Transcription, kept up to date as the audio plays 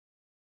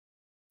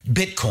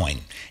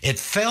Bitcoin, it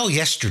fell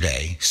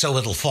yesterday, so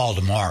it'll fall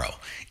tomorrow,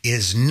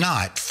 is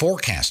not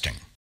forecasting.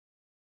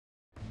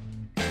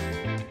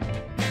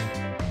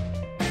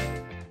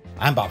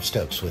 I'm Bob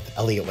Stokes with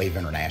Elliott Wave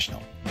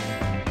International.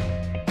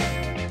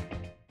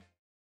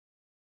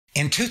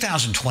 In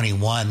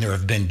 2021, there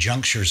have been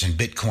junctures in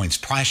Bitcoin's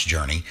price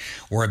journey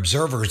where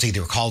observers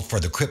either called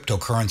for the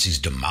cryptocurrency's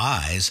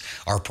demise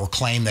or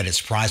proclaimed that its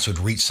price would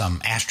reach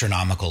some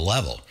astronomical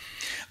level.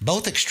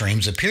 Both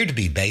extremes appear to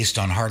be based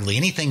on hardly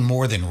anything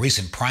more than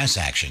recent price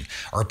action,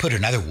 or put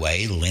another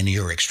way,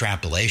 linear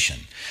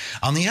extrapolation.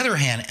 On the other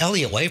hand,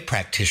 Elliott Wave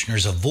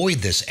practitioners avoid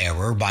this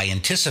error by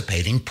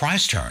anticipating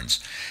price turns.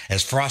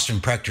 As Frost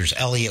and Prechter's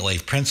Elliott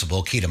Wave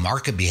principle, Key to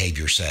Market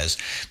Behavior, says,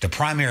 the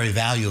primary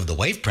value of the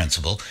wave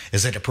principle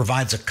is that it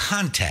provides a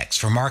context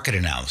for market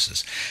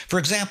analysis. For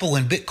example,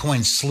 when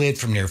Bitcoin slid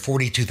from near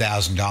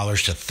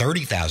 $42,000 to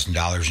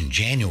 $30,000 in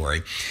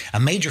January, a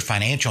major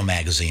financial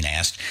magazine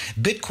asked,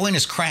 "Bitcoin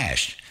has crashed.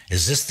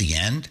 Is this the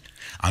end?"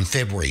 On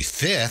February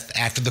 5th,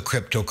 after the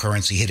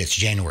cryptocurrency hit its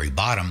January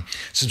bottom,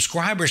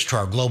 subscribers to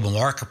our Global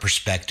Market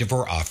Perspective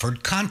were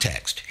offered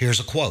context. Here's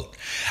a quote.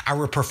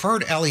 "Our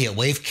preferred Elliott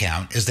Wave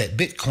count is that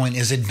Bitcoin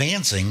is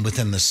advancing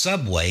within the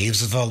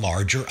subwaves of a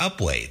larger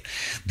upwave.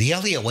 The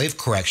Elliott Wave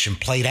correction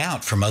played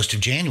out for most of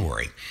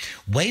January.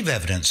 Wave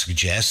evidence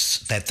suggests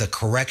that the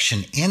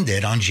correction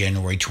ended on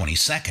January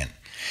 22nd.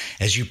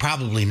 As you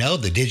probably know,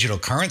 the digital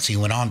currency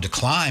went on to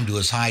climb to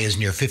as high as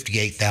near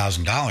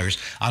 $58,000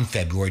 on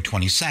February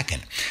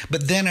 22nd.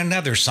 But then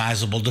another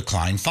sizable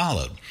decline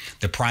followed.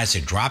 The price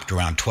had dropped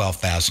around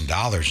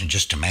 $12,000 in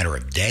just a matter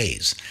of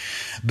days.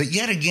 But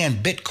yet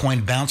again,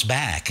 Bitcoin bounced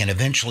back and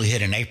eventually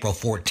hit an April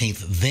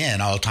 14th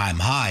then all-time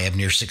high of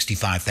near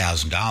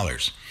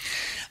 $65,000.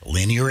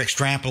 Linear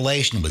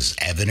extrapolation was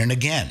evident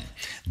again,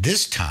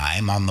 this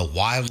time on the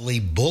wildly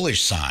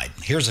bullish side.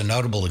 Here's a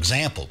notable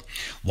example: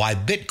 why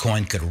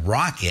Bitcoin could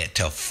rocket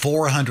to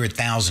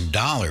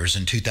 $400,000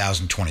 in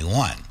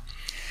 2021.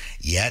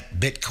 Yet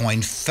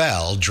Bitcoin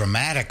fell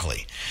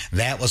dramatically.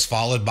 That was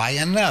followed by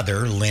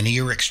another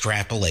linear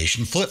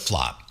extrapolation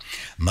flip-flop.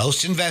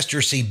 Most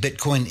investors see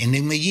Bitcoin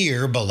ending the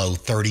year below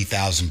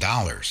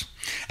 $30,000.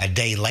 A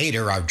day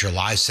later, our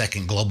July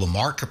 2nd Global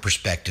Market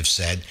Perspective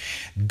said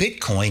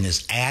Bitcoin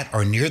is at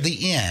or near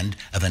the end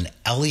of an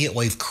Elliott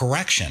Wave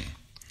correction.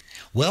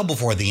 Well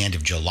before the end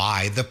of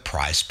July, the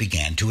price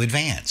began to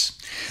advance.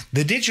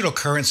 The digital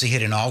currency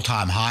hit an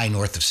all-time high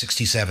north of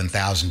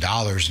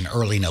 $67,000 in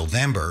early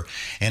November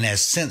and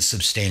has since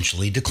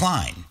substantially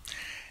declined.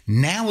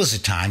 Now is the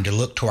time to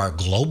look to our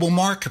Global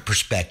Market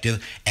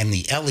Perspective and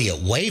the Elliott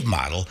Wave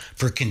model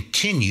for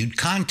continued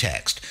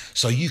context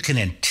so you can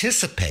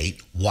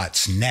anticipate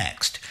what's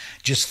next.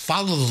 Just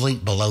follow the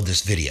link below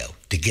this video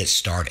to get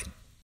started.